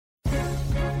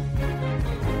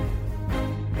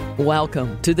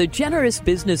Welcome to the Generous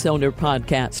Business Owner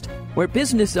Podcast, where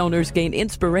business owners gain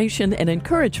inspiration and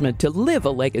encouragement to live a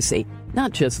legacy,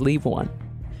 not just leave one.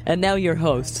 And now your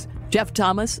hosts, Jeff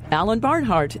Thomas, Alan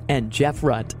Barnhart, and Jeff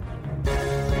Rutt.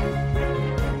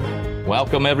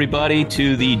 Welcome, everybody,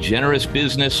 to the Generous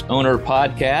Business Owner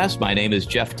Podcast. My name is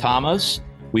Jeff Thomas.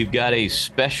 We've got a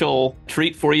special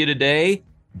treat for you today.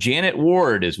 Janet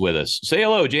Ward is with us. Say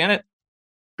hello, Janet.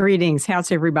 Greetings.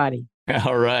 How's everybody?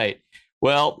 All right.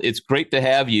 Well, it's great to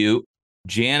have you.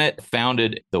 Janet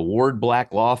founded the Ward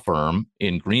Black Law Firm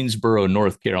in Greensboro,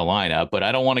 North Carolina, but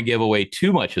I don't want to give away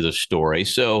too much of the story.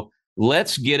 So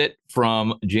let's get it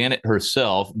from Janet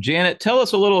herself. Janet, tell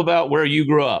us a little about where you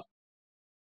grew up.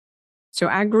 So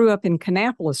I grew up in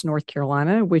Kannapolis, North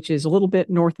Carolina, which is a little bit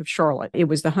north of Charlotte. It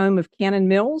was the home of Cannon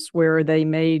Mills, where they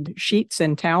made sheets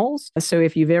and towels. So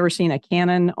if you've ever seen a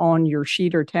Cannon on your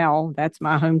sheet or towel, that's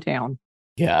my hometown.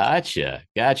 Gotcha.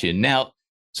 Now,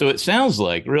 so it sounds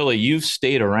like really you've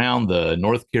stayed around the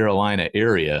North Carolina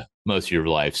area most of your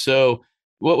life. So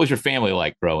what was your family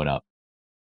like growing up?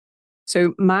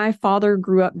 So my father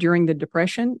grew up during the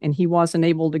Depression, and he wasn't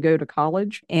able to go to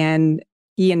college. And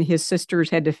he and his sisters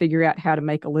had to figure out how to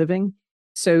make a living.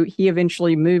 So he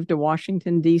eventually moved to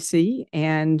Washington, D.C.,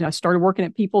 and started working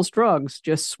at People's Drugs,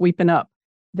 just sweeping up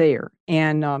there.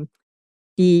 And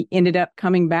he ended up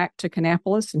coming back to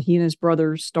Kannapolis, and he and his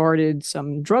brothers started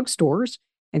some drugstores.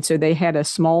 And so they had a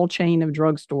small chain of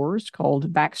drugstores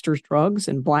called Baxter's Drugs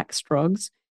and Black's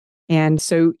Drugs. And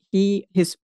so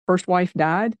his first wife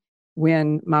died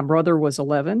when my brother was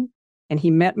 11, and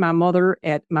he met my mother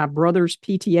at my brother's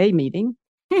PTA meeting,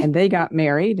 and they got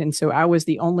married. And so I was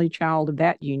the only child of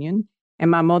that union. And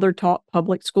my mother taught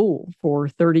public school for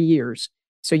 30 years.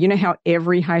 So you know how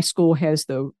every high school has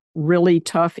the really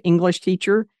tough English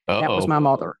teacher? Uh-oh. That was my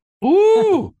mother.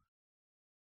 Ooh.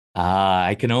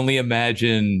 I can only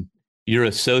imagine your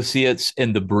associates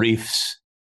and the briefs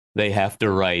they have to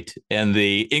write and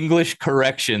the English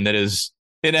correction that is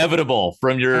inevitable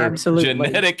from your Absolutely.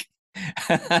 genetic,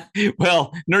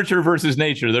 well, nurture versus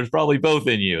nature. There's probably both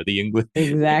in you, the English.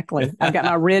 Exactly. I've got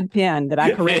my red pen that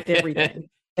I correct everything.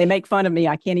 They make fun of me.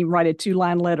 I can't even write a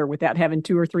 2-line letter without having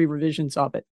 2 or 3 revisions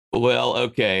of it. Well,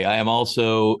 okay. I am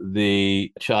also the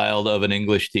child of an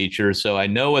English teacher, so I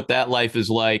know what that life is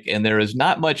like, and there is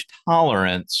not much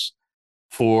tolerance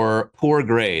for poor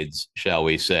grades, shall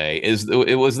we say.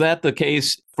 Was that the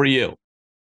case for you?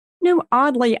 No,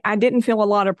 oddly, I didn't feel a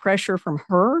lot of pressure from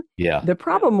her. Yeah. The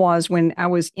problem was when I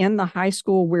was in the high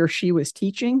school where she was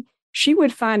teaching, she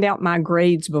would find out my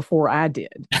grades before I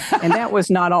did. And that was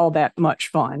not all that much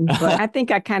fun. But I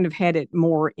think I kind of had it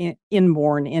more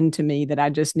inborn into me that I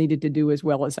just needed to do as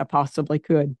well as I possibly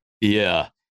could. Yeah.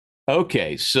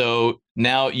 Okay. So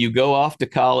now you go off to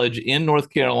college in North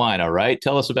Carolina, right?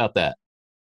 Tell us about that.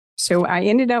 So I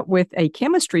ended up with a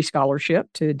chemistry scholarship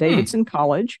to Davidson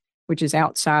College, which is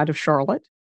outside of Charlotte.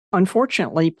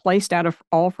 Unfortunately, placed out of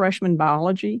all freshman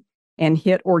biology and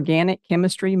hit organic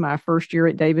chemistry my first year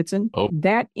at Davidson. Oh.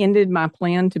 That ended my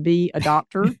plan to be a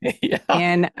doctor. Yeah.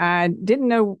 And I didn't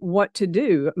know what to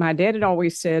do. My dad had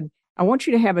always said, I want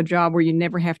you to have a job where you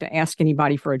never have to ask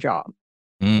anybody for a job.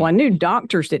 Well, I knew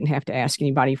doctors didn't have to ask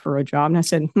anybody for a job. And I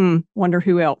said, wonder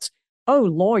who else? Oh,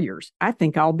 lawyers. I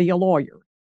think I'll be a lawyer.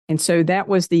 And so that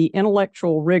was the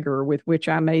intellectual rigor with which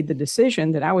I made the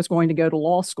decision that I was going to go to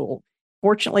law school.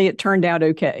 Fortunately, it turned out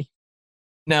okay.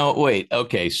 Now, wait.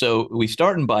 Okay. So we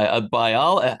start in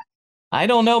biology. I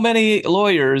don't know many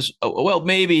lawyers. Well,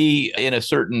 maybe in a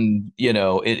certain,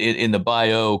 in the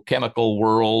biochemical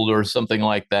world or something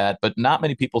like that, but not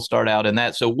many people start out in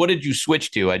that. So what did you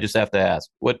switch to? I just have to ask.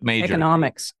 What major?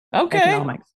 Economics. Okay.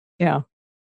 Economics. Yeah.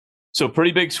 So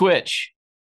pretty big switch.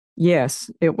 Yes,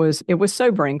 it was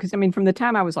sobering because, from the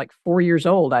time I was like 4 years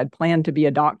old, I'd planned to be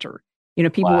a doctor.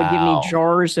 People would give me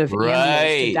jars of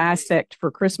animals to dissect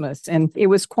for Christmas. And it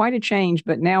was quite a change.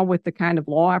 But now with the kind of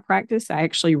law I practice, I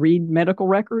actually read medical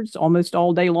records almost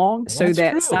all day long. That's so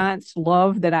that true. Science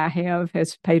love that I have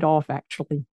has paid off,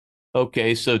 actually.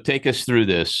 Okay, so take us through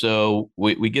this. So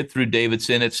we get through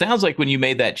Davidson. It sounds like when you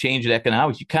made that change in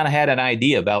economics, you kind of had an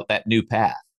idea about that new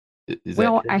path.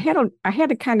 Well, I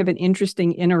had a kind of an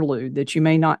interesting interlude that you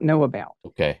may not know about.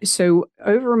 Okay. So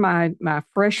over my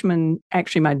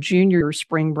junior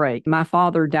spring break, my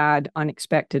father died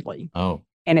unexpectedly. Oh.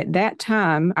 And at that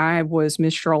time, I was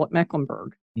Miss Charlotte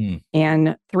Mecklenburg.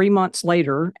 And 3 months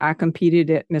later, I competed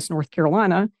at Miss North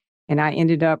Carolina, and I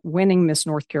ended up winning Miss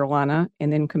North Carolina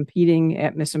and then competing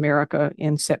at Miss America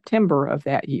in September of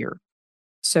that year.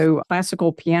 So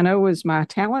classical piano was my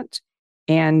talent,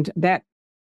 and that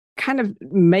kind of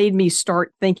made me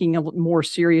start thinking a little more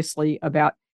seriously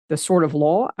about the sort of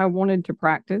law I wanted to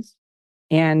practice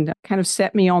and kind of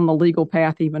set me on the legal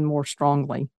path even more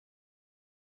strongly.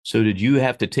 So did you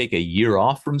have to take a year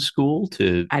off from school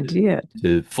I did.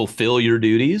 to fulfill your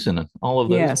duties and all of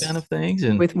those Yes. kind of things?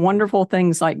 And With wonderful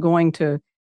things like going to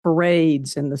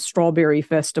parades and the Strawberry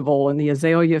Festival and the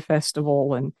Azalea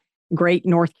Festival and great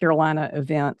North Carolina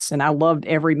events. And I loved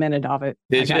every minute of it.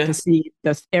 I got to see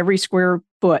every square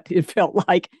foot, it felt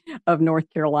like, of North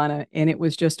Carolina. And it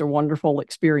was just a wonderful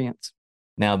experience.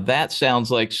 now that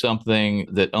sounds like something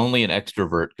that only an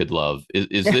extrovert could love.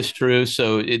 Is this true?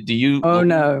 So do you? Oh,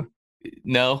 no.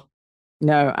 No?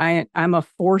 No, I'm a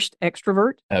forced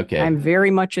extrovert. Okay. I'm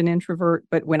very much an introvert,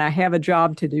 but when I have a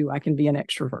job to do, I can be an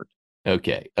extrovert.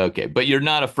 Okay. But you're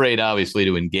not afraid, obviously,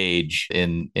 to engage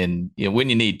in when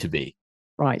you need to be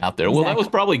Right. out there. Exactly. Well, that was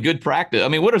probably good practice. I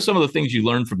mean, what are some of the things you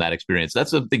learned from that experience?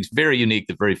 That's something very unique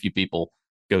that very few people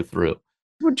go through.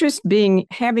 Well, just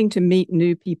having to meet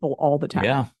new people all the time.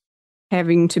 Yeah.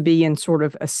 Having to be in sort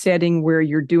of a setting where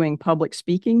you're doing public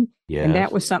speaking. Yes. And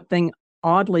that was something,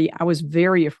 oddly, I was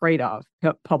very afraid of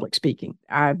public speaking.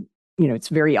 It's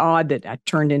very odd that I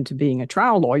turned into being a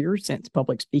trial lawyer since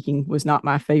public speaking was not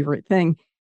my favorite thing,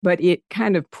 but it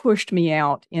kind of pushed me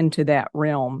out into that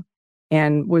realm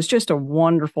and was just a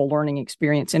wonderful learning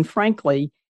experience. And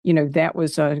frankly, that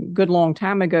was a good long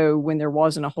time ago when there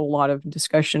wasn't a whole lot of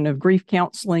discussion of grief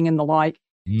counseling and the like.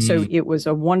 So it was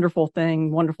a wonderful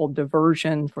thing, wonderful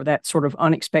diversion for that sort of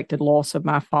unexpected loss of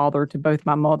my father to both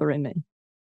my mother and me.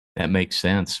 That makes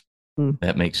sense.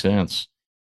 That makes sense.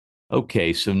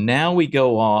 Okay, so now we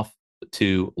go off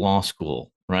to law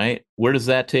school, right? Where does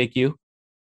that take you?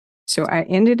 So I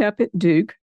ended up at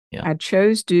Duke. Yeah. I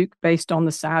chose Duke based on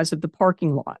the size of the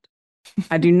parking lot.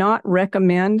 I do not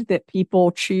recommend that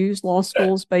people choose law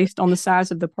schools based on the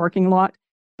size of the parking lot,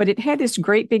 but it had this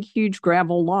great big huge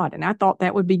gravel lot, and I thought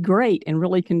that would be great and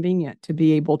really convenient to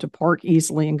be able to park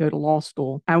easily and go to law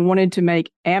school. I wanted to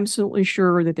make absolutely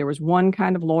sure that there was one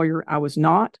kind of lawyer I was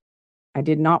not. I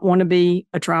did not want to be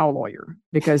a trial lawyer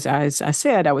because, as I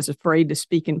said, I was afraid to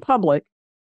speak in public.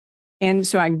 And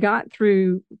so I got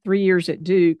through 3 years at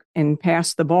Duke and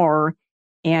passed the bar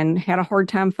and had a hard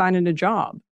time finding a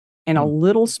job. And a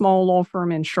little small law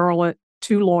firm in Charlotte,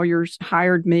 2 lawyers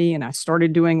hired me, and I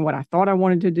started doing what I thought I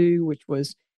wanted to do, which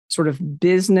was sort of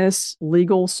business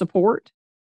legal support.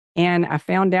 And I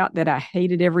found out that I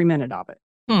hated every minute of it.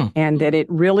 And that it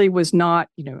really was not,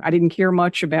 I didn't care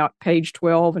much about page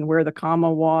 12 and where the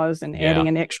comma was and adding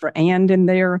an extra and in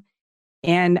there.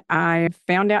 And I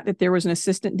found out that there was an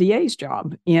assistant DA's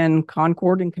job in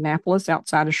Concord and Kannapolis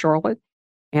outside of Charlotte.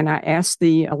 And I asked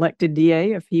the elected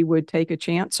DA if he would take a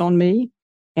chance on me.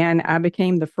 And I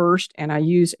became the first, and I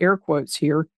use air quotes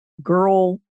here,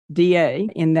 girl DA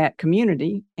in that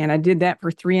community. And I did that for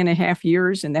 3.5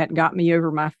 years. And that got me over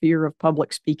my fear of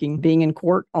public speaking, being in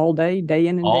court all day, day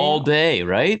in and day out. All day,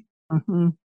 right? Mm-hmm.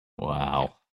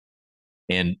 Wow.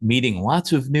 And meeting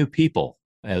lots of new people.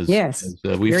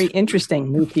 Very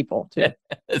interesting new people too.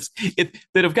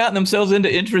 that have gotten themselves into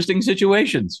interesting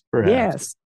situations, perhaps.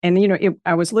 Yes. And,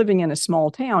 I was living in a small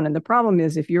town. And the problem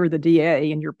is if you're the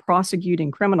DA and you're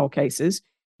prosecuting criminal cases,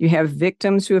 you have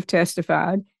victims who have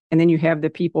testified, and then you have the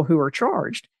people who are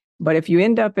charged. But if you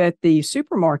end up at the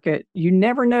supermarket, you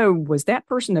never know, was that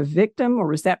person a victim or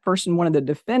was that person one of the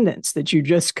defendants that you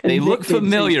just convicted? They look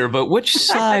familiar, but which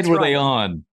side were they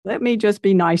on? Let me just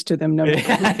be nice to them.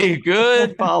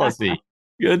 Good policy.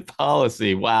 Good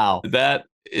policy. Wow. That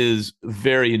is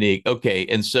very unique. Okay.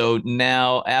 And so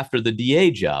now after the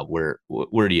DA job, where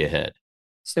do you head?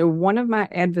 So one of my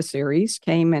adversaries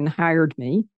came and hired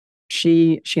me.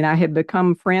 She and I had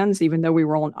become friends, even though we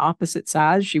were on opposite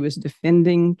sides. She was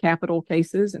defending capital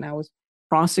cases and I was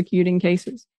prosecuting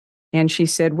cases. And she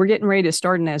said, we're getting ready to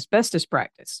start an asbestos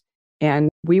practice. And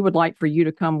we would like for you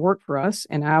to come work for us.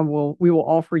 And we will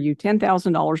offer you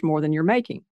 $10,000 more than you're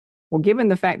making. Well, given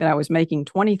the fact that I was making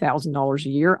 $20,000 a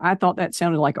year, I thought that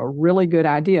sounded like a really good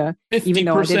idea.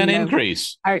 50%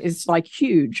 increase. It's like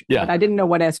huge. Yeah. But I didn't know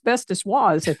what asbestos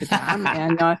was at the time.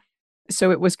 And so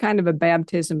it was kind of a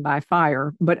baptism by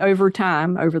fire. But over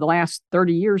time, over the last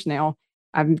 30 years now,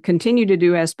 I've continued to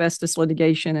do asbestos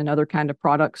litigation and other kind of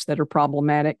products that are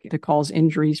problematic to cause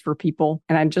injuries for people.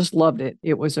 And I just loved it.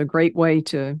 It was a great way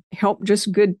to help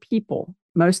just good people.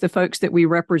 Most of the folks that we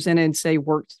represented, say,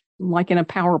 worked like in a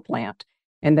power plant,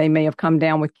 and they may have come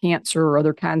down with cancer or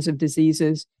other kinds of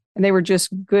diseases. And they were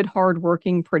just good,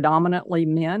 hardworking, predominantly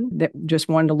men that just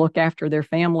wanted to look after their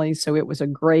families. So it was a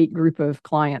great group of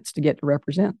clients to get to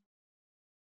represent.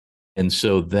 And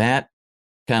so that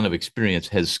kind of experience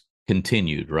has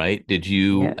continued, right?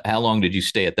 How long did you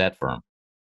stay at that firm?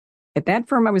 At that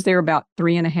firm, I was there about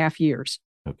 3.5 years.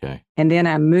 Okay. And then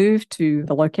I moved to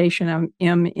the location I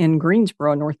am in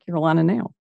Greensboro, North Carolina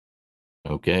now.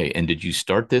 Okay. And did you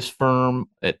start this firm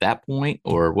at that point,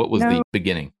 or what was the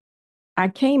beginning? I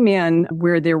came in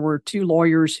where there were two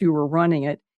lawyers who were running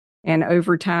it. And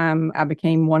over time, I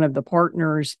became one of the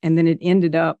partners. And then it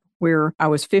ended up where I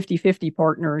was 50-50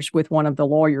 partners with one of the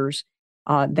lawyers.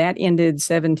 That ended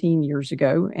 17 years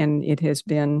ago, and it has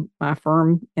been my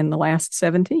firm in the last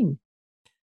 17.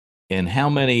 And how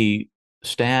many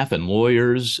staff and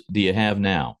lawyers do you have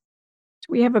now? So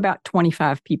we have about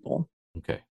 25 people.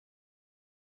 Okay.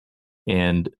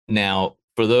 And now,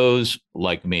 for those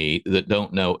like me that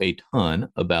don't know a ton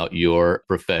about your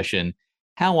profession,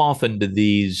 how often do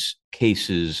these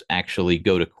cases actually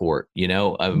go to court? You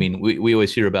know, I mean, we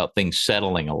always hear about things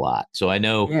settling a lot. So I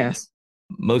know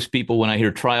most people, when I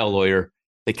hear trial lawyer,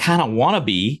 they kind of want to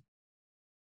be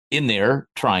in there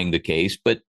trying the case,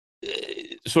 but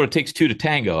it sort of takes two to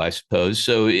tango, I suppose.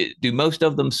 So do most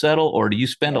of them settle, or do you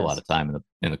spend a lot of time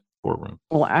in the courtroom?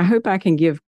 Well, I hope I can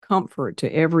give comfort to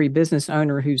every business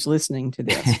owner who's listening to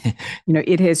this.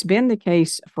 It has been the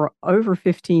case for over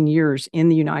 15 years in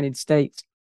the United States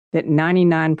that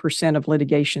 99% of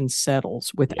litigation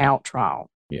settles without trial.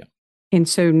 Yeah. And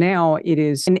so now it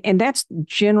is, and that's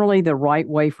generally the right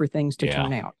way for things to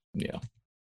turn out. Yeah.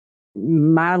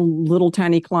 My little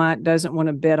tiny client doesn't want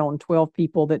to bet on 12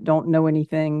 people that don't know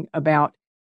anything about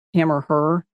him or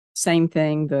her. Same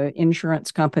thing, the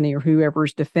insurance company or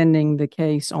whoever's defending the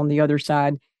case on the other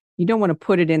side. You don't want to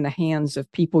put it in the hands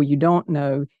of people you don't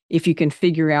know if you can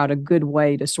figure out a good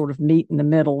way to sort of meet in the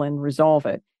middle and resolve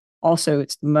it. Also,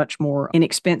 it's a much more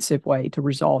inexpensive way to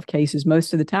resolve cases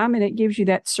most of the time, and it gives you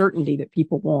that certainty that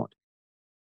people want.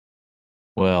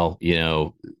 Well,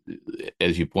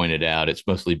 as you pointed out, it's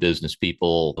mostly business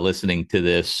people listening to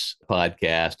this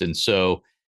podcast, and so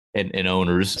and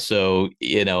owners. So,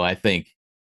 I think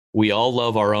we all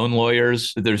love our own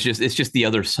lawyers. It's just the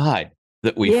other side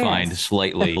that we find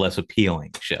slightly less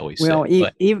appealing, shall we say. Well,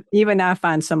 even I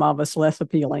find some of us less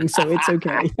appealing, so it's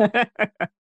okay.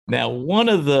 Now, one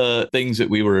of the things that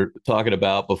we were talking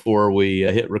about before we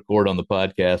hit record on the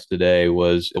podcast today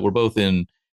was we're both in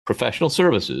professional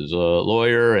services, a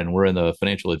lawyer, and we're in the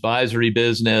financial advisory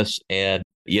business. And,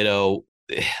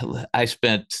 I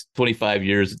spent 25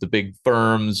 years at the big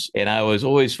firms, and I was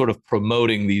always sort of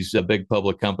promoting these big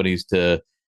public companies to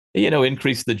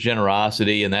increase the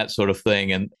generosity and that sort of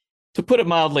thing. And to put it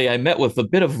mildly, I met with a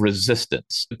bit of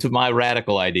resistance to my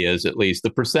radical ideas, at least. The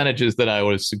percentages that I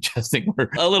was suggesting were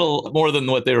a little more than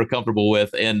what they were comfortable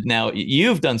with. And now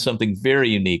you've done something very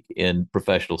unique in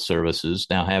professional services,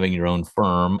 now having your own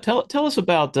firm. Tell us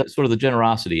about sort of the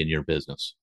generosity in your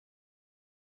business.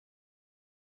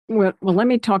 Well, let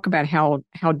me talk about how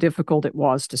difficult it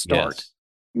was to start.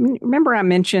 Yes. Remember I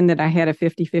mentioned that I had a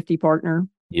 50-50 partner?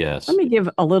 Yes. Let me give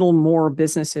a little more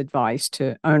business advice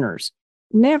to owners.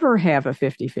 Never have a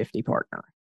 50-50 partner.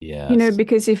 Yes.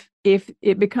 Because if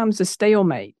it becomes a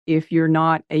stalemate, if you're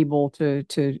not able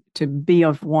to be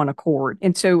of one accord.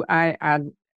 And so I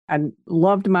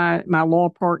loved my law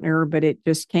partner, but it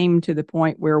just came to the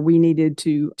point where we needed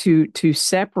to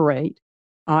separate.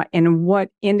 And what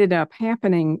ended up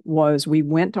happening was we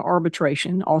went to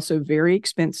arbitration, also very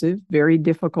expensive, very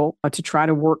difficult to try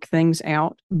to work things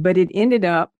out. But it ended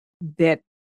up that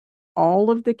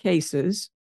all of the cases,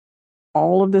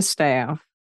 all of the staff,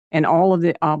 and all of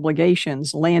the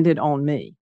obligations landed on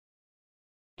me.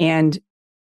 And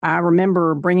I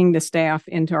remember bringing the staff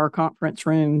into our conference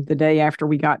room the day after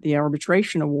we got the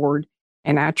arbitration award,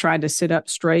 and I tried to sit up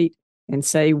straight and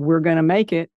say, we're going to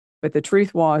make it. But the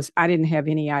truth was, I didn't have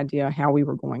any idea how we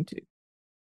were going to.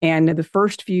 And the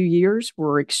first few years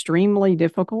were extremely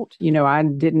difficult. I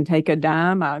didn't take a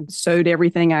dime. I sewed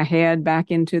everything I had back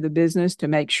into the business to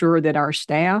make sure that our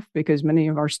staff, because many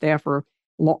of our staff are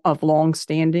of long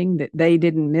standing, that they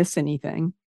didn't miss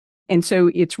anything. And so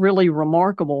it's really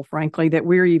remarkable, frankly, that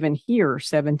we're even here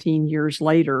 17 years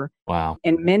later. Wow.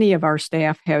 And many of our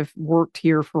staff have worked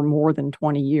here for more than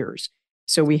 20 years.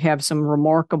 So we have some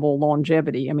remarkable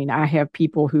longevity. I mean, I have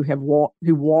people who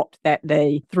walked that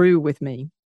day through with me.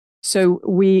 So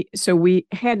we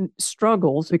had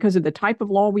struggles because of the type of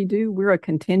law we do. We're a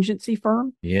contingency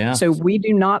firm. Yeah. So we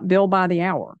do not bill by the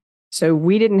hour. So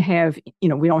we didn't have,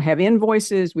 we don't have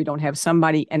invoices. We don't have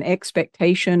an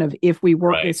expectation of if we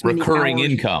work this many recurring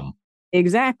hours. income.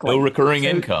 Exactly. No recurring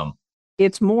income.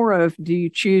 It's more of, do you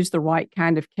choose the right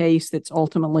kind of case that's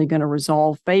ultimately going to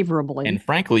resolve favorably? And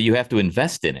frankly, you have to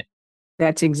invest in it.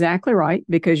 That's exactly right,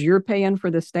 because you're paying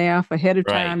for the staff ahead of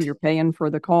time. You're paying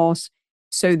for the costs.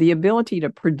 So the ability to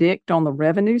predict on the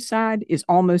revenue side is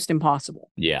almost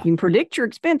impossible. Yeah. You can predict your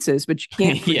expenses, but you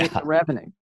can't predict the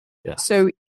revenue. Yeah. So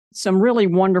some really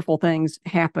wonderful things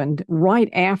happened right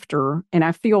after, and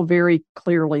I feel very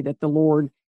clearly that the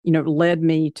Lord, led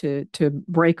me to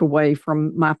break away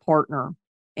from my partner.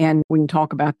 And we can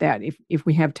talk about that if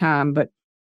we have time. But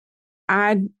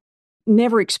I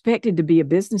never expected to be a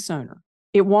business owner.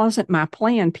 It wasn't my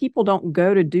plan. People don't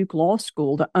go to Duke Law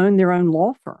School to own their own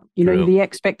law firm. The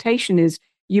expectation is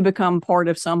you become part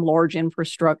of some large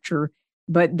infrastructure,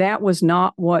 but that was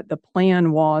not what the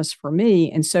plan was for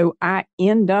me. And so I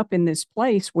end up in this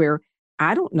place where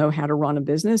I don't know how to run a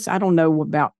business. I don't know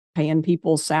about paying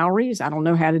people's salaries. I don't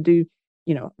know how to do,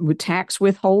 with tax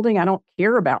withholding. I don't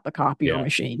care about the copier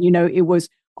machine. It was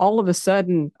all of a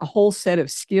sudden a whole set of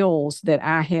skills that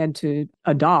I had to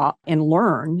adopt and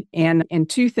learn. And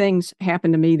two things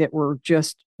happened to me that were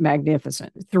just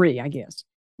magnificent. Three, I guess.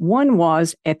 One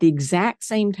was at the exact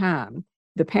same time,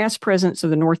 the past presidents of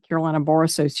the North Carolina Bar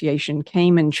Association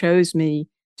came and chose me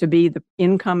to be the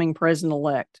incoming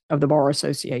president-elect of the Bar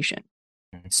Association.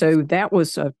 So that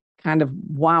was a kind of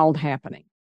wild happening.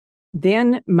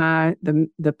 Then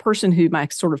the person who my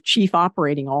sort of chief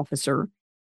operating officer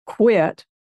quit.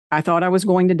 I thought I was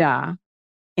going to die.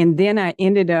 And then I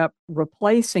ended up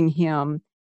replacing him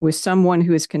with someone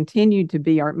who has continued to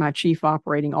be my chief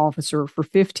operating officer for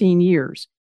 15 years,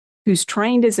 who's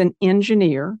trained as an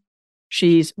engineer.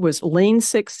 She was Lean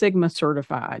Six Sigma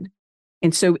certified.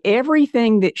 And so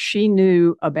everything that she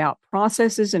knew about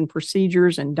processes and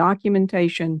procedures and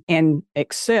documentation and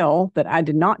Excel that I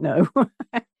did not know,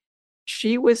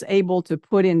 she was able to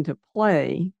put into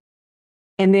play.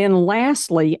 And then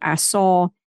lastly, I saw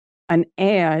an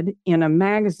ad in a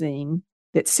magazine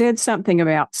that said something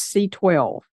about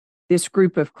C12, this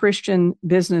group of Christian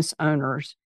business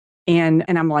owners. And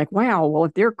I'm like, wow, well,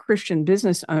 if they're Christian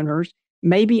business owners,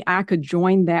 maybe I could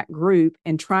join that group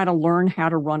and try to learn how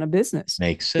to run a business.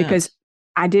 Makes sense. Because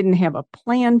I didn't have a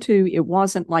plan to. It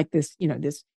wasn't like this,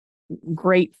 this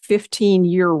great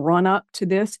 15-year run up to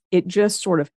this. It just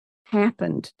sort of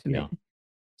happened to me.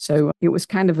 So it was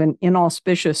kind of an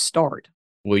inauspicious start.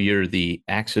 Well, you're the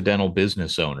accidental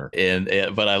business owner,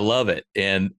 but I love it.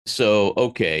 And so,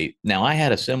 okay, now I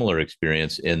had a similar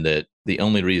experience in that the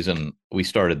only reason we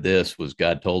started this was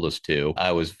God told us to.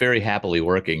 I was very happily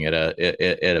working at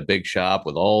a big shop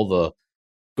with all the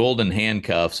golden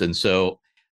handcuffs, and so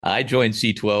I joined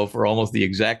C12 for almost the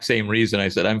exact same reason. I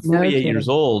said, I'm 48 years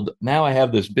old now. I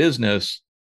have this business.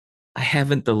 I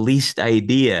haven't the least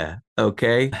idea,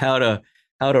 okay, how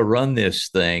to run this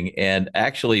thing, and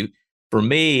actually. For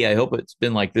me, I hope it's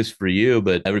been like this for you,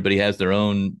 but everybody has their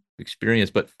own experience.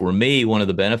 But for me, one of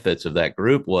the benefits of that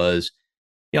group was,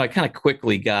 I kind of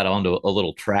quickly got onto a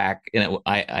little track, and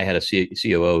I had a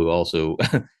COO who also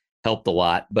helped a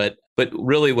lot. But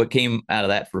really what came out of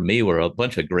that for me were a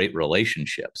bunch of great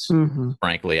relationships. Mm-hmm.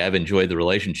 Frankly, I've enjoyed the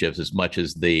relationships as much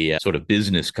as the sort of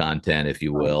business content, if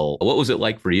you will. What was it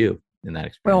like for you in that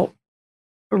experience?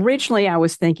 Well, originally I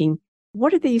was thinking,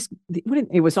 what are these?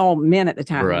 It was all men at the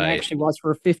time. Right. It actually was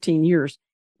for 15 years.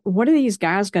 What are these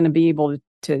guys going to be able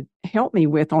to help me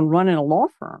with on running a law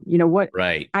firm?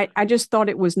 Right. I just thought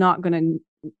it was not going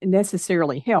to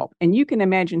necessarily help. And you can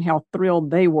imagine how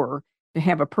thrilled they were to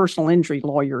have a personal injury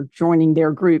lawyer joining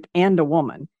their group and a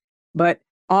woman. But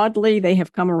oddly, they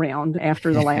have come around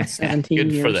after the last 17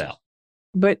 Good years. for them.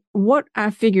 But what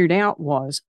I figured out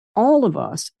was all of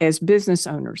us as business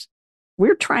owners,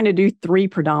 we're trying to do three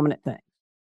predominant things: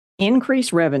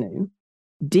 increase revenue,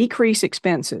 decrease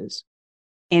expenses,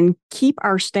 and keep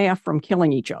our staff from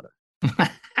killing each other.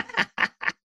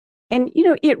 And,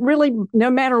 it really, no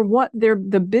matter what the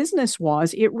business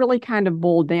was, it really kind of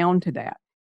boiled down to that.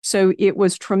 So it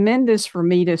was tremendous for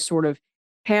me to sort of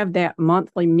have that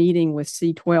monthly meeting with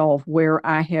C12 where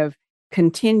I have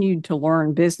continued to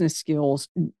learn business skills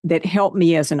that help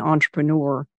me as an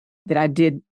entrepreneur that I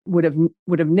would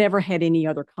have never had any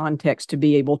other context to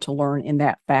be able to learn in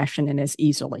that fashion and as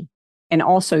easily, and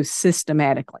also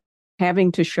systematically.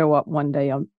 Having to show up one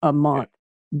day a month,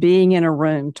 being in a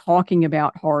room, talking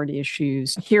about hard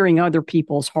issues, hearing other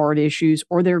people's hard issues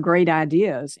or their great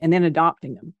ideas, and then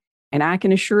adopting them. And I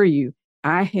can assure you,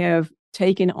 I have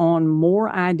taken on more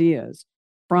ideas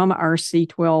from our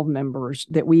C12 members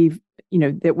that we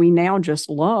now just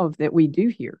love that we do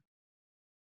here.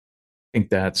 I think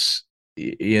that's,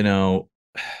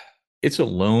 it's a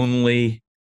lonely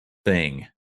thing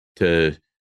to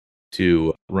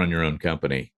run your own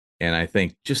company. And I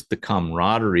think just the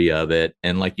camaraderie of it,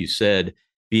 and like you said,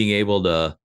 being able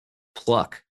to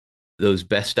pluck those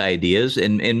best ideas,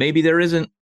 and maybe there isn't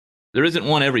There isn't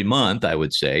one every month, I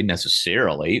would say,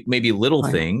 necessarily, maybe little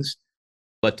Right. things,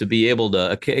 but to be able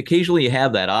to occasionally you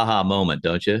have that aha moment,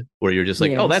 don't you? Where you're just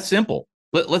like, oh, that's Yes, simple.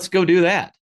 Let's go do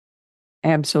that.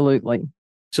 absolutely.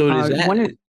 So does that, One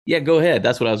of yeah, go ahead.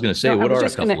 That's what I was going to say. no, I What was are a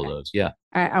just going couple to of those? Yeah.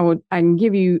 I can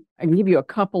give you a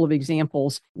couple of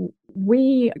examples.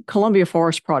 We Columbia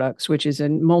Forest Products, which is a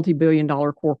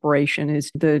multi-billion-dollar corporation,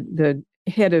 is the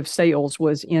head of sales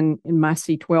was in my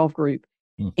C12 group,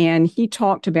 Hmm. and he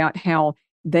talked about how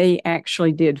they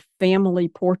actually did family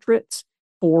portraits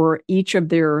for each of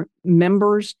their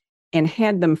members and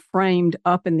had them framed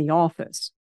up in the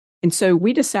office. And so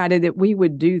we decided that we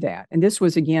would do that. And this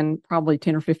was again probably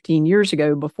 10 or 15 years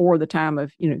ago, before the time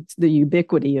of, the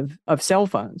ubiquity of cell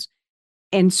phones.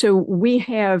 And so we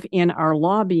have in our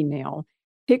lobby now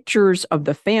pictures of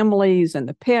the families and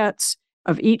the pets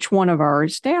of each one of our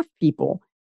staff people.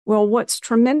 Well, what's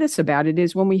tremendous about it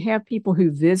is when we have people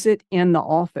who visit in the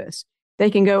office,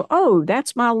 they can go, "Oh,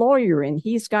 that's my lawyer and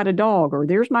he's got a dog," or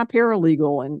 "There's my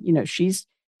paralegal and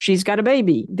she's got a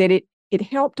baby." That it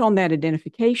helped on that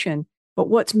identification. But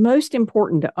what's most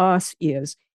important to us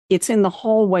is it's in the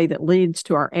hallway that leads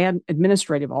to our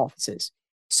administrative offices.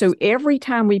 So every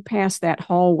time we pass that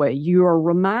hallway, you are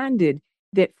reminded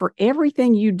that for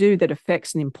everything you do that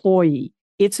affects an employee,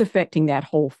 it's affecting that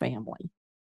whole family.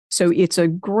 So it's a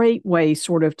great way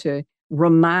sort of to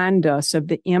remind us of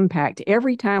the impact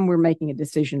every time we're making a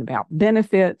decision about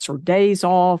benefits or days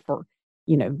off or,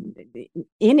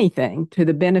 anything to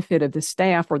the benefit of the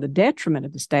staff or the detriment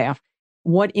of the staff,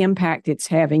 what impact it's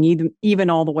having, even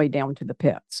all the way down to the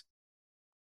pets.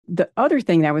 The other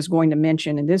thing that I was going to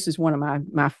mention, and this is one of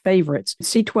my favorites,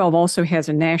 C12 also has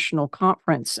a national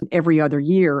conference every other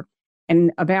year.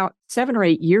 And about 7 or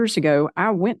 8 years ago,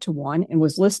 I went to one and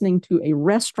was listening to a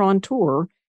restaurateur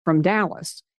from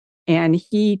Dallas. And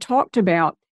he talked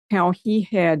about how he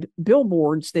had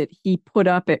billboards that he put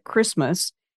up at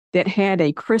Christmas that had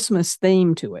a Christmas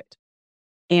theme to it.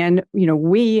 And,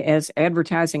 we as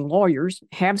advertising lawyers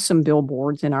have some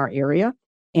billboards in our area.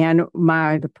 And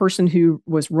the person who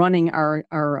was running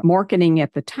our marketing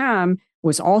at the time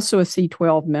was also a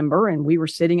C12 member. And we were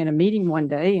sitting in a meeting one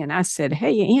day and I said,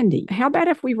 "Hey, Andy, how about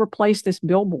if we replace this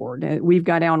billboard we've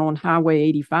got out on Highway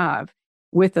 85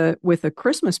 with a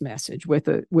Christmas message, with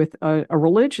a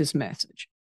religious message?"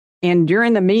 And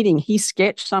during the meeting, he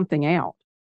sketched something out.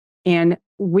 And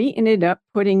we ended up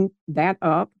putting that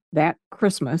up that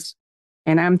Christmas.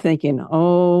 And I'm thinking,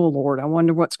 "Oh, Lord, I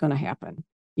wonder what's going to happen.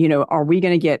 Are we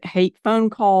going to get hate phone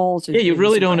calls? Yeah, you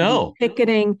really don't know.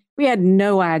 Picketing?" We had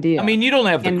no idea. I mean, you don't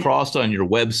have the And, cross on your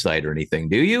website or anything,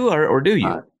 do you? Or do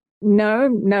you?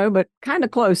 no, but kind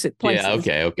of close at places.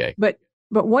 Yeah, okay. But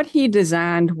what he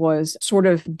designed was sort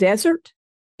of desert,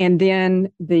 and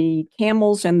then the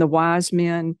camels and the wise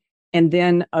men, and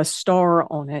then a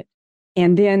star on it.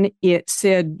 And then it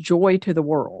said "Joy to the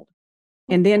World."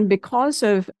 And then because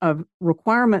of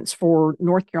requirements for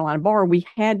North Carolina Bar, we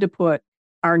had to put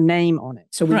our name on it.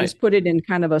 So we just put it in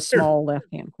kind of a small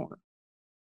left-hand corner.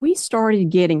 We started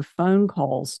getting phone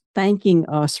calls thanking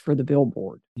us for the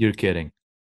billboard. You're kidding.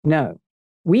 No.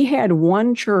 We had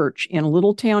one church in a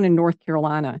little town in North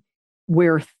Carolina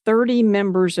where 30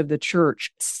 members of the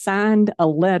church signed a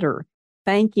letter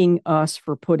thanking us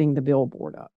for putting the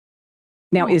billboard up.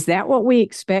 Now, is that what we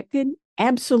expected?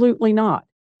 Absolutely not.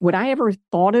 Would I ever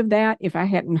thought of that if I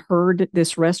hadn't heard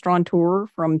this restaurateur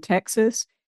from Texas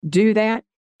do that?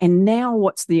 And now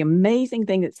what's the amazing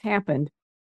thing that's happened?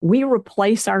 We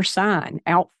replace our sign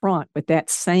out front with that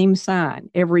same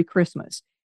sign every Christmas.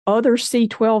 Other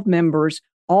C12 members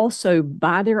also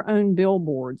buy their own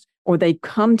billboards, or they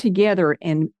come together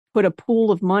and put a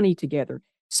pool of money together.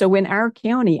 So in our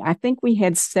county, I think we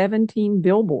had 17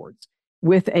 billboards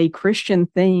with a Christian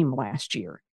theme last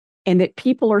year, and that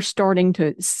people are starting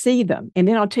to see them. And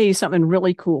then I'll tell you something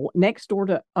really cool. Next door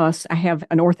to us, I have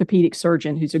an orthopedic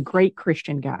surgeon who's a great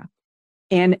Christian guy.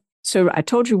 And so I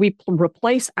told you we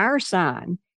replace our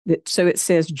sign so it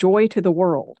says "Joy to the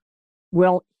World."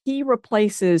 Well, he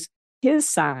replaces his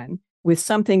sign with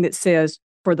something that says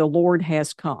 "For the Lord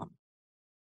has come."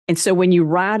 And so when you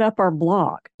ride up our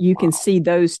block, you can see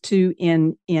those two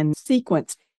in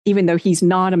sequence, even though he's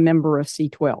not a member of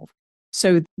C12.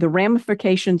 So the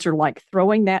ramifications are like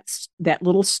throwing that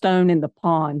little stone in the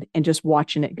pond and just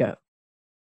watching it go.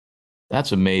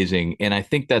 That's amazing. And I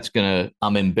think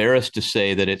I'm embarrassed to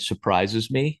say that it surprises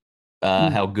me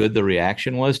how good the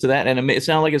reaction was to that. And it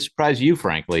sounded like it surprised you,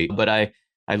 frankly, but I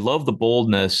love the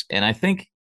boldness. And I think,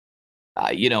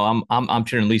 I'm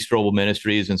chair in Lee Strobel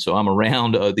Ministries. And so I'm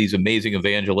around these amazing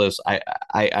evangelists.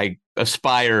 I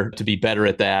aspire to be better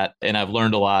at that. And I've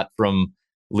learned a lot from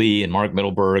Lee and Mark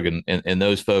Middleberg and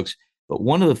those folks. But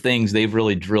one of the things they've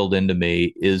really drilled into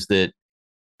me is that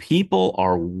people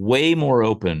are way more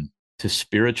open to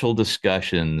spiritual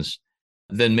discussions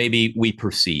than maybe we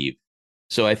perceive.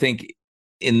 So I think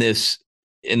in this,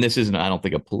 and this isn't, I don't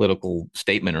think, a political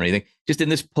statement or anything, just in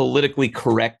this politically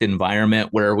correct environment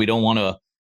where we don't want to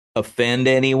offend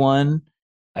anyone,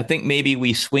 I think maybe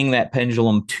we swing that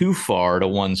pendulum too far to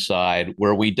one side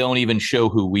where we don't even show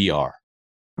who we are.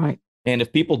 Right. And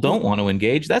if people don't want to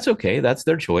engage, that's okay. That's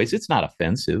their choice. It's not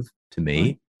offensive to me,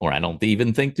 right. Or I don't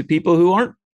even think to people who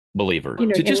aren't believers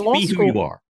to just be who you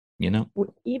are,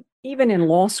 Even in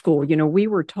law school, we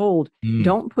were told,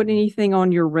 don't put anything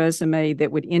on your resume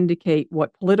that would indicate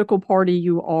what political party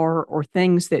you are or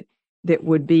things that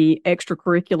would be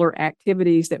extracurricular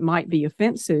activities that might be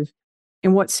offensive.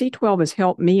 And what C12 has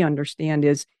helped me understand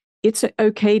is it's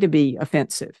okay to be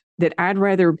offensive, that I'd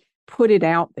rather put it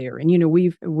out there. And,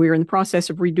 we're in the process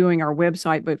of redoing our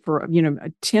website, but for,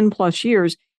 10 plus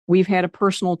years, we've had a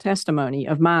personal testimony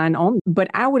of mine on, but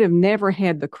I would have never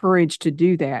had the courage to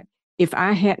do that if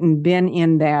I hadn't been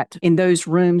in those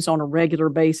rooms on a regular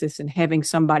basis and having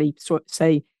somebody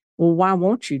say, well, why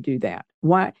won't you do that?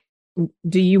 Why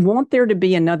do you want there to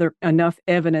be enough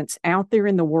evidence out there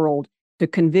in the world to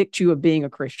convict you of being a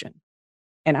Christian?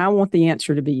 And I want the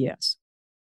answer to be yes.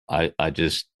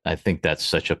 I think that's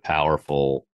such a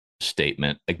powerful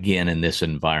statement, again, in this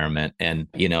environment. And,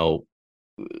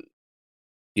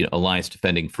 Alliance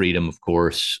Defending Freedom, of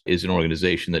course, is an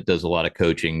organization that does a lot of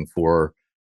coaching for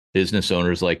business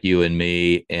owners like you and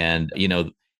me. And,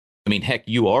 heck,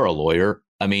 you are a lawyer.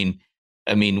 I mean,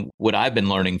 what I've been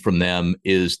learning from them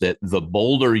is that the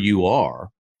bolder you are,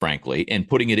 frankly, and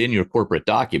putting it in your corporate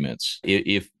documents,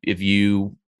 if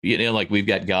you, like we've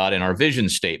got God in our vision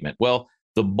statement, well,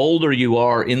 the bolder you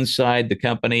are inside the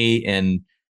company and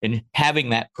having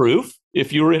that proof,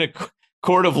 if you were in a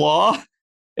court of law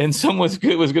and someone was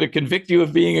going to convict you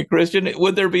of being a Christian,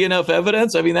 would there be enough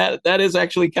evidence? I mean, that is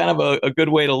actually kind of a good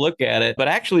way to look at it. But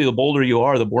actually, the bolder you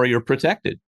are, the more you're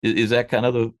protected. Is that kind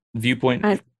of the viewpoint?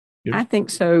 I think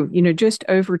so. Just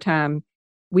over time,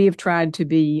 we have tried to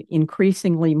be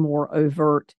increasingly more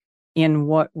overt in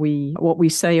what we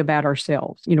say about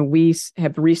ourselves. We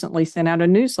have recently sent out a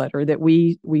newsletter that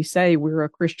we say we're a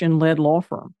Christian-led law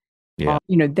firm. Yeah.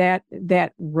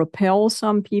 That repels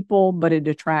some people, but it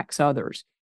attracts others.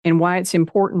 And why it's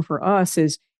important for us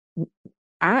is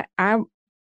I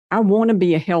want to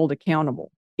be held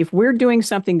accountable. If we're doing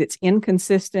something that's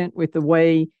inconsistent with the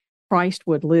way Christ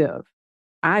would live,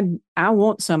 I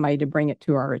want somebody to bring it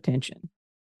to our attention.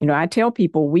 I tell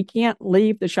people we can't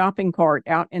leave the shopping cart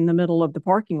out in the middle of the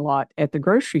parking lot at the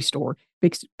grocery store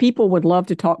because people would love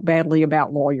to talk badly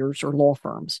about lawyers or law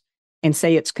firms and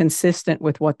say it's consistent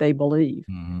with what they believe.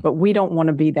 Mm-hmm. But we don't want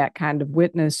to be that kind of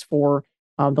witness for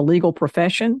the legal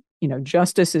profession.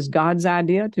 Justice is God's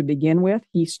idea to begin with.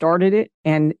 He started it,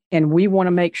 and we want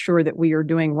to make sure that we are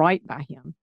doing right by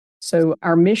him. So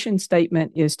our mission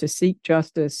statement is to seek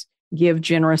justice, give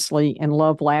generously, and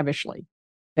love lavishly.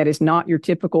 That is not your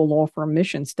typical law firm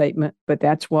mission statement, but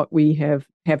that's what we have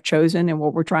chosen and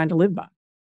what we're trying to live by.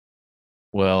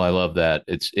 Well, I love that.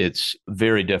 It's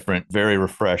very different, very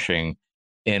refreshing.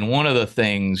 And one of the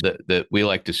things that we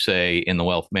like to say in the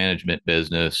wealth management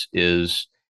business is,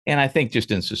 and I think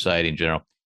just in society in general,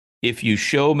 if you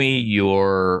show me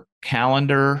your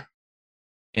calendar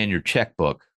and your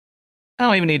checkbook, I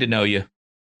don't even need to know you.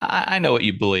 I know what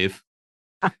you believe.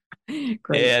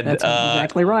 Great. And, that's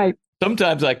exactly right.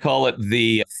 Sometimes I call it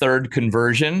the third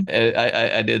conversion.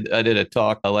 I did a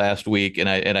talk last week, and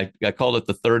I called it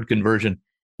the third conversion.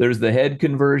 There's the head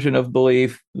conversion of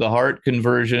belief, the heart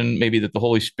conversion, maybe that the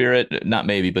Holy Spirit, not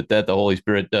maybe, but that the Holy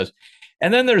Spirit does.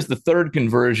 And then there's the third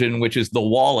conversion, which is the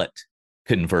wallet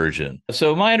conversion.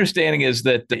 So my understanding is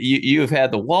that you've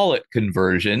had the wallet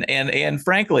conversion, and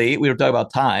frankly, we were talking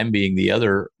about time being the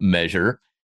other measure.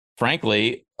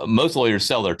 Frankly, most lawyers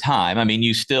sell their time. I mean,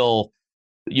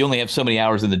 you only have so many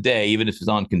hours in the day, even if it's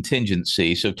on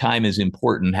contingency. So time is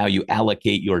important, how you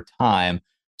allocate your time.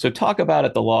 So talk about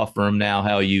at the law firm now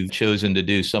how you've chosen to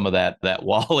do some of that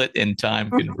wallet and time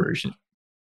conversion.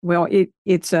 Well,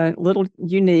 it's a little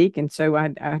unique. And so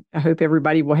I hope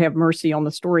everybody will have mercy on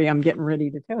the story I'm getting ready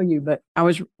to tell you. But I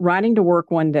was riding to work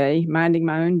one day, minding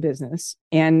my own business,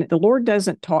 and the Lord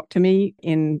doesn't talk to me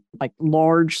in like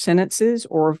large sentences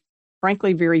or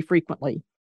frankly, very frequently.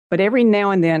 But every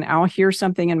now and then I'll hear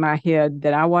something in my head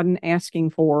that I wasn't asking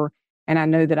for, and I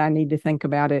know that I need to think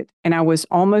about it. And I was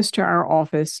almost to our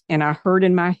office, and I heard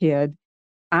in my head,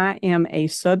 I am a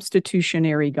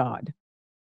substitutionary God.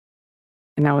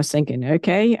 And I was thinking,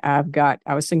 okay, I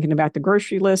was thinking about the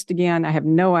grocery list again. I have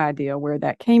no idea where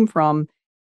that came from.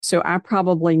 So I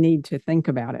probably need to think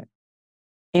about it.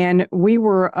 And we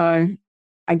were,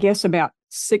 I guess, about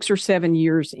 6 or 7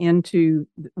 years into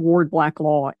Ward Black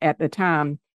Law at the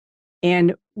time.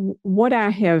 And what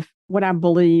I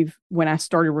believe when I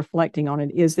started reflecting on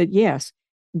it is that, yes,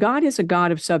 God is a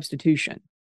God of substitution.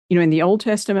 In the Old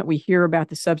Testament, we hear about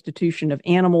the substitution of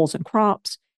animals and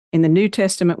crops. In the New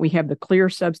Testament, we have the clear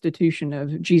substitution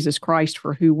of Jesus Christ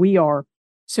for who we are.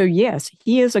 So yes,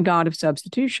 he is a God of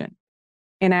substitution.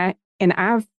 And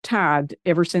I've tithed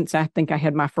ever since I think I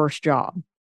had my first job.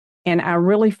 And I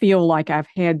really feel like I've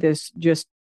had this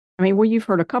you've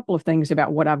heard a couple of things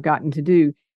about what I've gotten to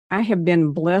do. I have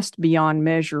been blessed beyond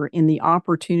measure in the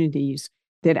opportunities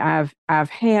that I've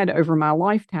had over my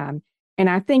lifetime. And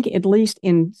I think at least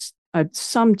in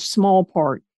some small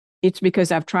part, it's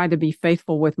because I've tried to be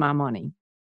faithful with my money.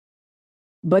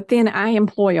 But then I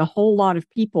employ a whole lot of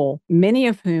people, many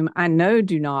of whom I know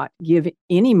do not give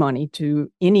any money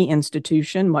to any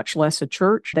institution, much less a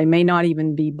church. They may not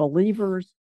even be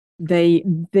believers. They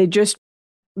just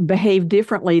behave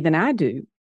differently than I do.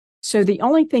 So the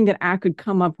only thing that I could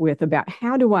come up with about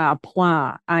how do I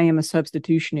apply I am a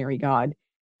substitutionary God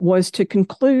was to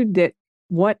conclude that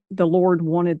what the Lord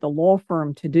wanted the law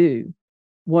firm to do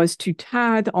was to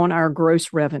tithe on our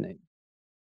gross revenue.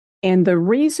 And the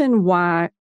reason why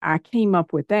I came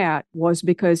up with that was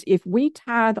because if we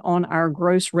tithe on our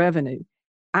gross revenue,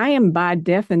 I am by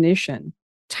definition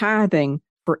tithing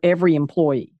for every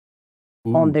employee.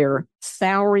 Ooh. On their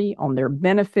salary, on their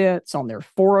benefits, on their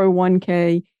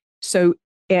 401k. So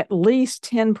at least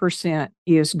 10%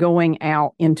 is going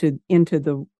out into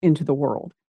the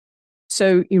world.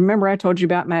 So you remember I told you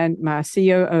about my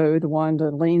COO,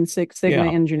 the Lean Six Sigma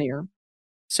engineer.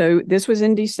 So this was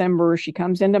in December. She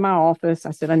comes into my office.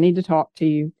 I said, I need to talk to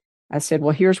you. I said,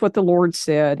 well, here's what the Lord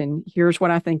said, and here's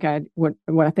what I think what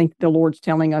I think the Lord's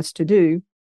telling us to do.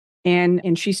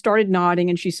 And she started nodding,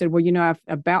 and she said, well, I've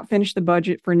about finished the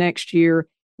budget for next year.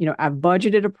 I've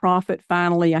budgeted a profit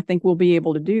finally. I think we'll be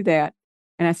able to do that.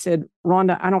 And I said,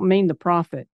 Rhonda, I don't mean the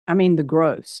profit. I mean the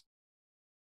gross.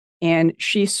 And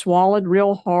she swallowed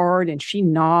real hard and she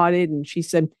nodded and she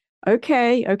said,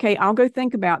 okay, I'll go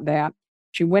think about that.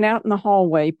 She went out in the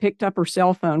hallway, picked up her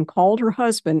cell phone, called her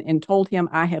husband and told him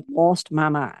I had lost my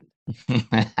mind.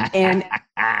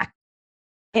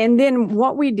 And then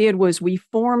what we did was we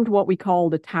formed what we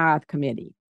called a tithe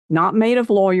committee, not made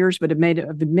of lawyers, but made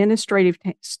of administrative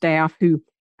staff who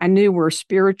I knew were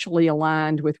spiritually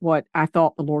aligned with what I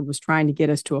thought the Lord was trying to get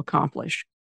us to accomplish.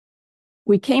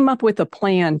 We came up with a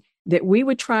plan that we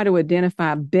would try to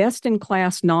identify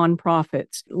best-in-class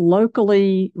nonprofits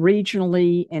locally,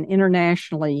 regionally, and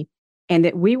internationally, and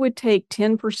that we would take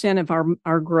 10% of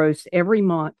our gross every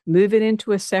month, move it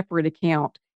into a separate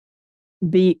account,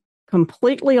 be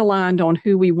completely aligned on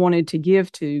who we wanted to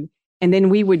give to, and then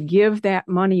we would give that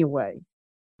money away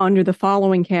under the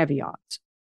following caveats.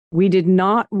 We did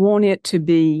not want it to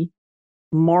be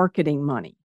marketing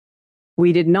money.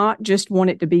 We did not just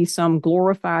want it to be some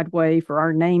glorified way for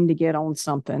our name to get on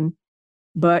something,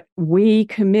 but we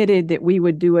committed that we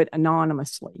would do it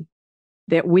anonymously,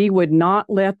 that we would not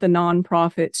let the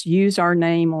nonprofits use our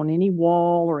name on any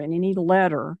wall or in any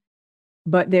letter,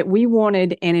 but that we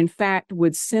wanted, and in fact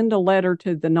would send a letter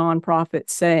to the nonprofit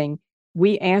saying,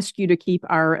 we ask you to keep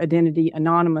our identity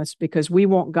anonymous because we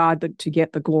want God to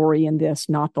get the glory in this,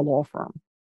 not the law firm.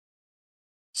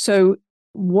 So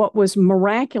what was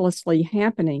miraculously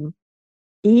happening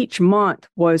each month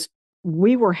was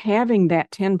we were having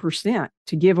that 10%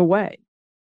 to give away.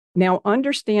 Now,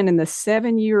 understand in the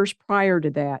 7 years prior to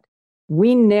that,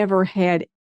 we never had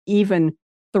even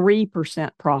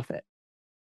 3% profit.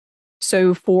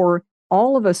 So for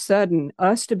all of a sudden,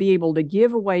 us to be able to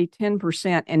give away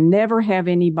 10% and never have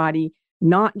anybody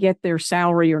not get their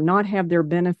salary or not have their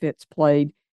benefits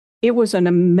paid, it was an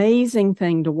amazing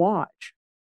thing to watch.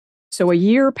 So a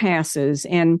year passes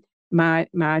and my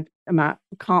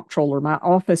comptroller, my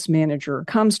office manager,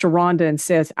 comes to Rhonda and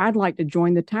says, I'd like to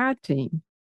join the tithe team.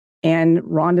 And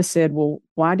Rhonda said, well,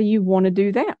 why do you want to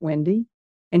do that, Wendy?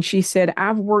 And she said,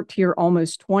 I've worked here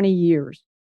almost 20 years.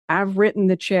 I've written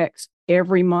the checks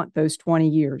every month those 20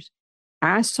 years.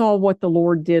 I saw what the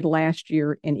Lord did last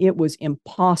year, and it was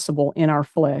impossible in our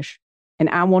flesh. And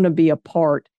I want to be a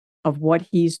part of what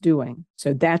he's doing.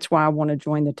 So that's why I want to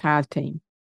join the tithe team.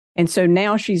 And so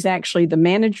now she's actually the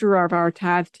manager of our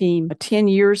tithe team. 10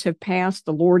 years have passed.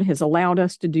 The Lord has allowed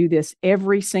us to do this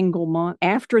every single month.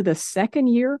 After the second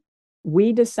year,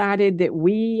 we decided that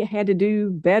we had to do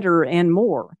better and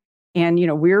more. And,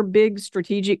 we're big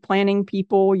strategic planning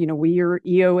people. We are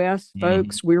EOS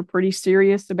folks. We're pretty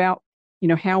serious about,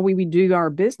 how we do our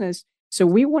business. So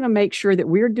we want to make sure that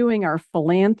we're doing our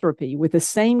philanthropy with the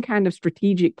same kind of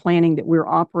strategic planning that we're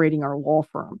operating our law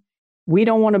firm. We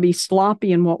don't want to be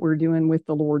sloppy in what we're doing with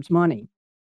the Lord's money.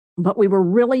 But we were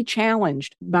really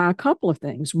challenged by a couple of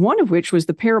things, one of which was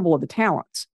the parable of the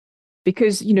talents,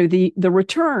 because, the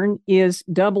return is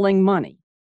doubling money.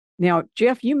 Now,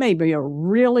 Jeff, you may be a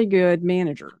really good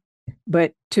manager,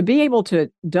 but to be able to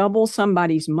double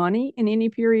somebody's money in any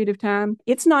period of time,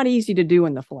 it's not easy to do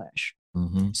in the flesh.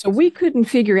 So we couldn't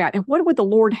figure out what would the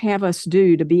Lord have us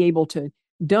do to be able to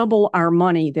double our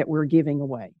money that we're giving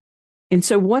away. And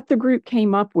so what the group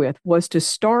came up with was to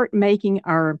start making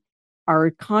our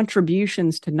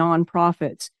contributions to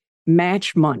nonprofits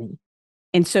match money.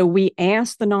 And so we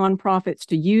asked the nonprofits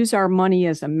to use our money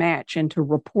as a match and to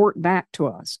report back to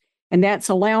us. And that's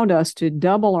allowed us to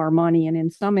double our money and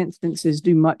in some instances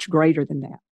do much greater than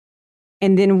that.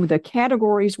 And then the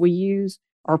categories we use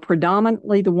are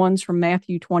predominantly the ones from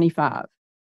Matthew 25.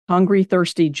 Hungry,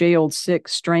 thirsty, jailed, sick,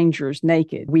 strangers,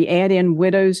 naked. We add in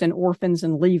widows and orphans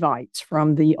and Levites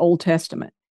from the Old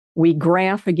Testament. We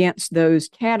graph against those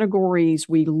categories.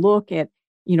 We look at,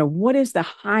 what is the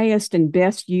highest and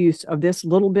best use of this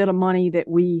little bit of money that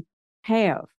we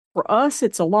have. For us,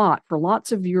 it's a lot. For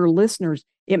lots of your listeners,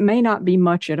 it may not be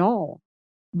much at all.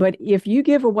 But if you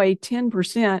give away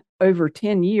 10% over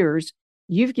 10 years,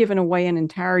 you've given away an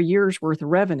entire year's worth of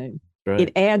revenue. Right.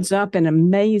 It adds up in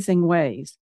amazing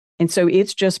ways. And so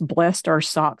it's just blessed our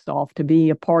socks off to be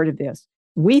a part of this.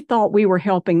 We thought we were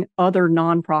helping other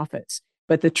nonprofits,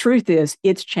 but the truth is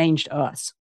it's changed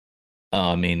us.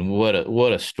 I mean, what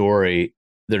a story.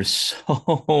 There's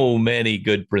so many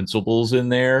good principles in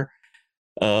there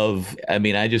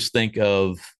I just think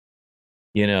of,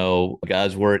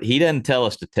 God's word. He doesn't tell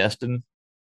us to test him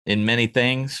in many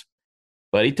things,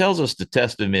 but he tells us to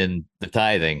test him in the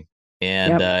tithing.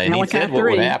 And, and he said what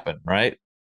would happen, right?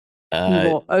 He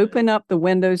will open up the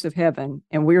windows of heaven,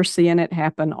 and we're seeing it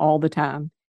happen all the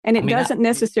time. And it doesn't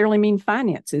necessarily mean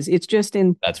finances. It's just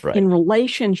in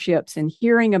relationships and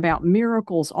hearing about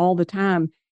miracles all the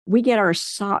time. We get our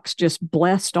socks just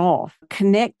blessed off,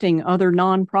 connecting other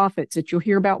nonprofits that you'll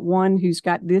hear about one who's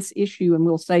got this issue, and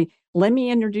we'll say, let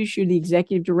me introduce you to the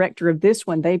executive director of this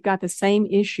one. They've got the same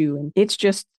issue. And it's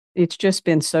just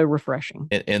been so refreshing.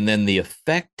 And then the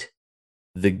effect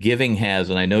the giving has,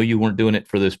 and I know you weren't doing it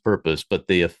for this purpose, but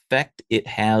the effect it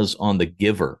has on the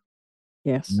giver,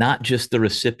 not just the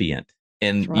recipient.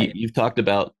 And you've talked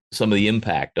about some of the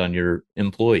impact on your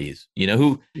employees,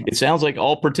 who it sounds like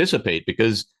all participate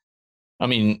because,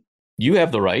 you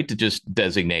have the right to just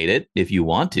designate it if you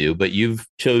want to, but you've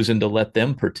chosen to let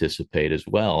them participate as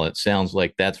well. It sounds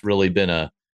like that's really been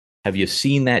have you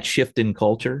seen that shift in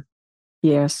culture?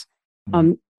 Yes.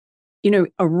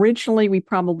 Originally we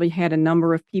probably had a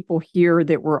number of people here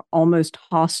that were almost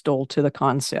hostile to the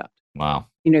concept. Wow.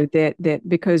 That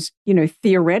because,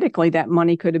 theoretically that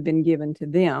money could have been given to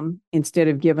them instead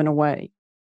of given away.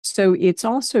 So it's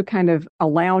also kind of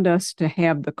allowed us to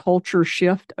have the culture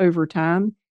shift over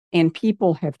time, and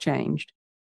people have changed.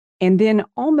 And then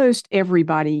almost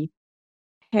everybody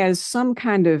has some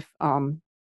kind of,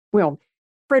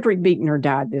 Frederick Buechner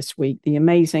died this week, the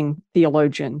amazing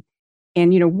theologian.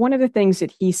 And, one of the things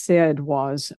that he said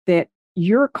was that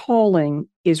your calling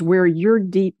is where your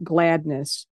deep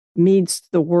gladness meets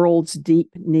the world's deep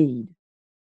need.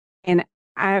 And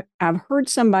I've heard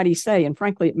somebody say, and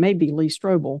frankly, it may be Lee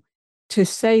Strobel, to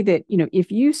say that, if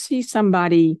you see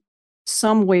somebody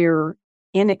somewhere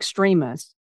in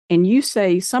extremis and you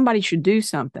say somebody should do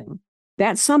something,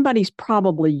 that somebody's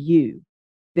probably you,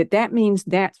 that means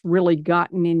that's really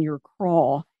gotten in your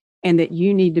craw and that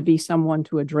you need to be someone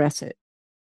to address it.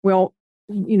 Well,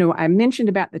 I mentioned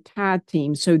about the tithe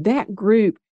team. So that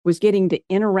group was getting to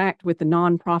interact with the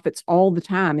nonprofits all the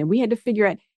time. And we had to figure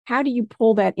out, how do you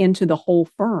pull that into the whole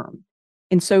firm?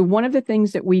 And so one of the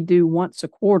things that we do once a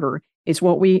quarter is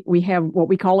what we have what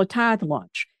we call a tithe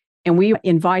lunch. And we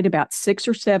invite about 6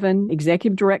 or 7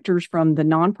 executive directors from the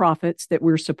nonprofits that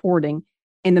we're supporting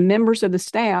and the members of the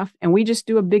staff. And we just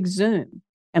do a big Zoom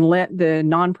and let the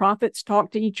nonprofits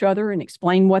talk to each other and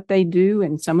explain what they do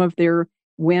and some of their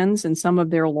wins and some of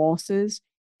their losses.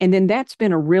 And then that's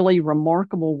been a really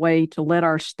remarkable way to let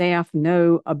our staff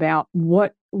know about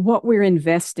what we're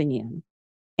investing in.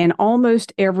 And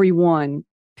almost everyone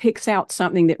picks out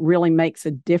something that really makes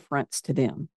a difference to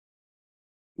them.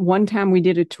 One time we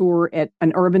did a tour at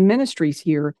an urban ministries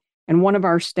here, and one of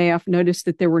our staff noticed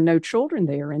that there were no children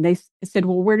there. And they said,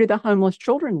 well, where do the homeless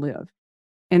children live?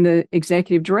 And the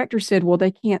executive director said, well,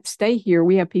 they can't stay here.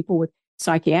 We have people with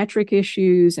psychiatric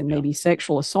issues and maybe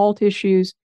sexual assault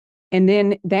issues. And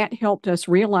then that helped us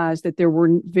realize that there were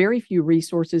very few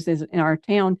resources in our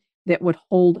town that would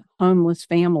hold homeless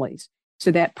families.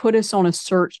 So that put us on a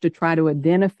search to try to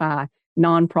identify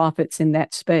nonprofits in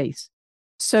that space.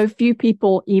 So few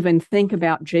people even think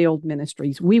about jailed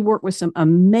ministries. We work with some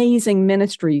amazing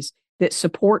ministries that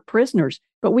support prisoners,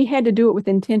 but we had to do it with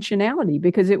intentionality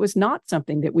because it was not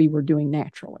something that we were doing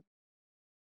naturally.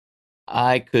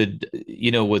 I could,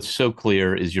 what's so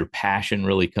clear is your passion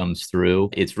really comes through.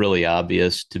 It's really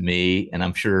obvious to me, and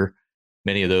I'm sure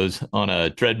many of those on a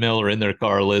treadmill or in their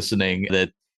car listening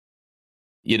that,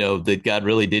 that God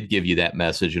really did give you that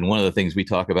message. And one of the things we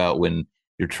talk about when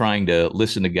you're trying to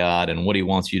listen to God and what he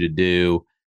wants you to do,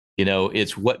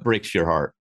 it's what breaks your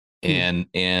heart. And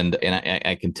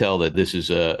I can tell that this is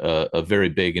a very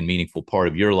big and meaningful part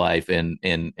of your life and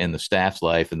the staff's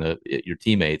life and your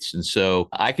teammates. And so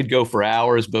I could go for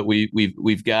hours, but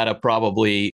we've got to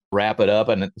probably wrap it up.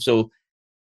 And so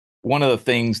one of the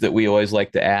things that we always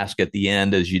like to ask at the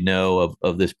end, as you know,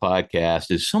 of this podcast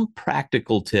is some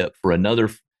practical tip for another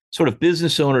sort of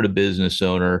business owner to business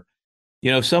owner.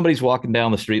 If somebody's walking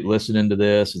down the street listening to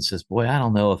this and says, boy, I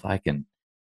don't know if I can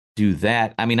do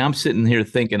that. I mean, I'm sitting here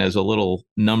thinking as a little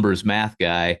numbers math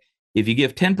guy, if you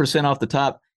give 10% off the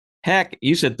top, heck,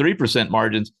 you said 3%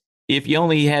 margins. If you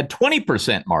only had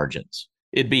 20% margins,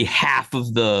 it'd be half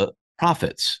of the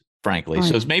profits, frankly. Right.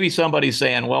 So it's maybe somebody's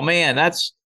saying, well, man,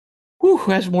 that's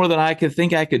more than I could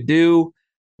think I could do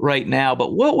right now.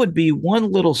 But what would be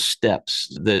one little steps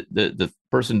that the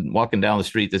person walking down the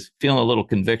street that's feeling a little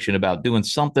conviction about doing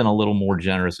something a little more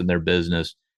generous in their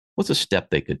business? What's a step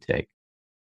they could take?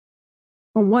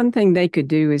 Well, one thing they could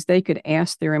do is they could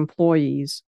ask their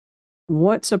employees,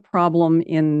 what's a problem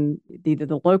in either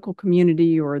the local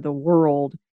community or the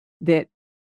world that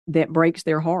breaks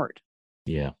their heart?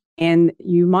 Yeah. And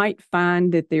you might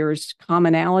find that there's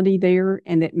commonality there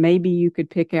and that maybe you could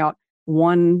pick out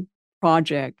one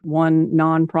project, one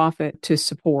nonprofit to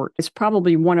support. It's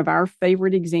probably one of our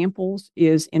favorite examples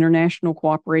is International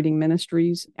Cooperating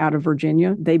Ministries out of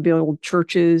Virginia. They build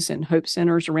churches and hope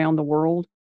centers around the world.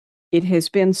 It has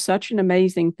been such an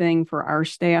amazing thing for our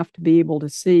staff to be able to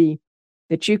see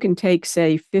that you can take,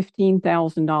 say,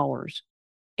 $15,000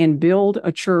 and build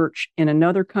a church in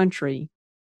another country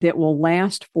that will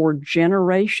last for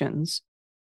generations.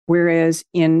 Whereas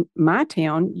in my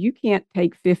town, you can't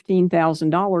take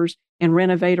 $15,000 and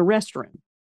renovate a restroom.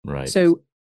 Right. So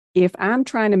if I'm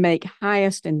trying to make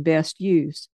highest and best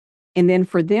use, and then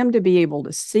for them to be able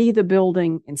to see the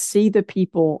building and see the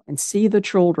people and see the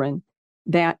children,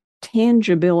 that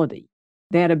tangibility,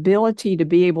 that ability to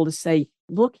be able to say,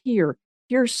 look here,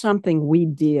 here's something we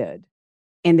did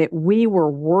and that we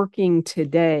were working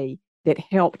today that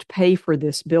helped pay for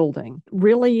this building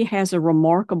really has a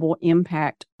remarkable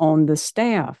impact on the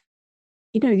staff.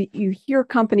 You hear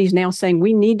companies now saying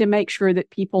we need to make sure that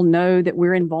people know that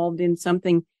we're involved in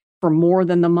something for more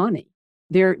than the money.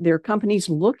 There are companies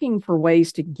looking for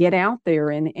ways to get out there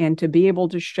and to be able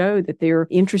to show that they're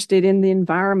interested in the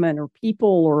environment or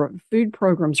people or food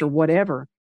programs or whatever.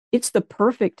 It's the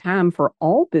perfect time for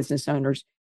all business owners.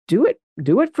 Do it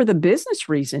for the business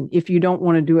reason. If you don't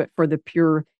want to do it for the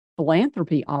pure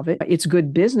philanthropy of it, it's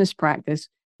good business practice.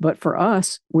 But for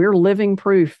us, we're living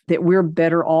proof that we're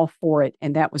better off for it.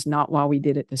 And that was not why we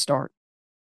did it to start.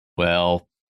 Well,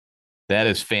 that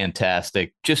is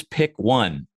fantastic. Just pick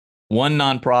one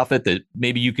nonprofit that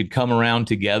maybe you could come around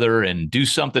together and do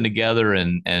something together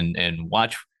and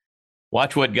watch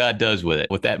what God does with it,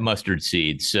 with that mustard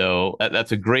seed. So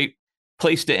that's a great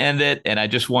place to end it. And I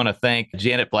just want to thank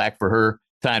Janet Black for her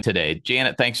time today.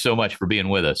 Janet, thanks so much for being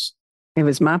with us. It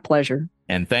was my pleasure.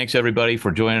 And thanks everybody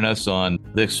for joining us on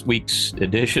this week's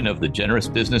edition of the Generous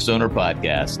Business Owner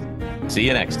Podcast. See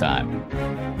you next time.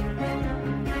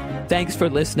 Thanks for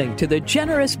listening to the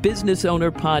Generous Business Owner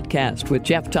Podcast with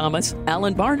Jeff Thomas,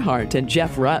 Alan Barnhart, and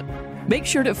Jeff Rutt. Make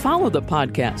sure to follow the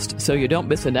podcast so you don't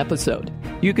miss an episode.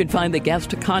 You can find the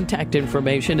guest contact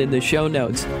information in the show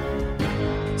notes.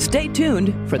 Stay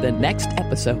tuned for the next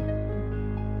episode.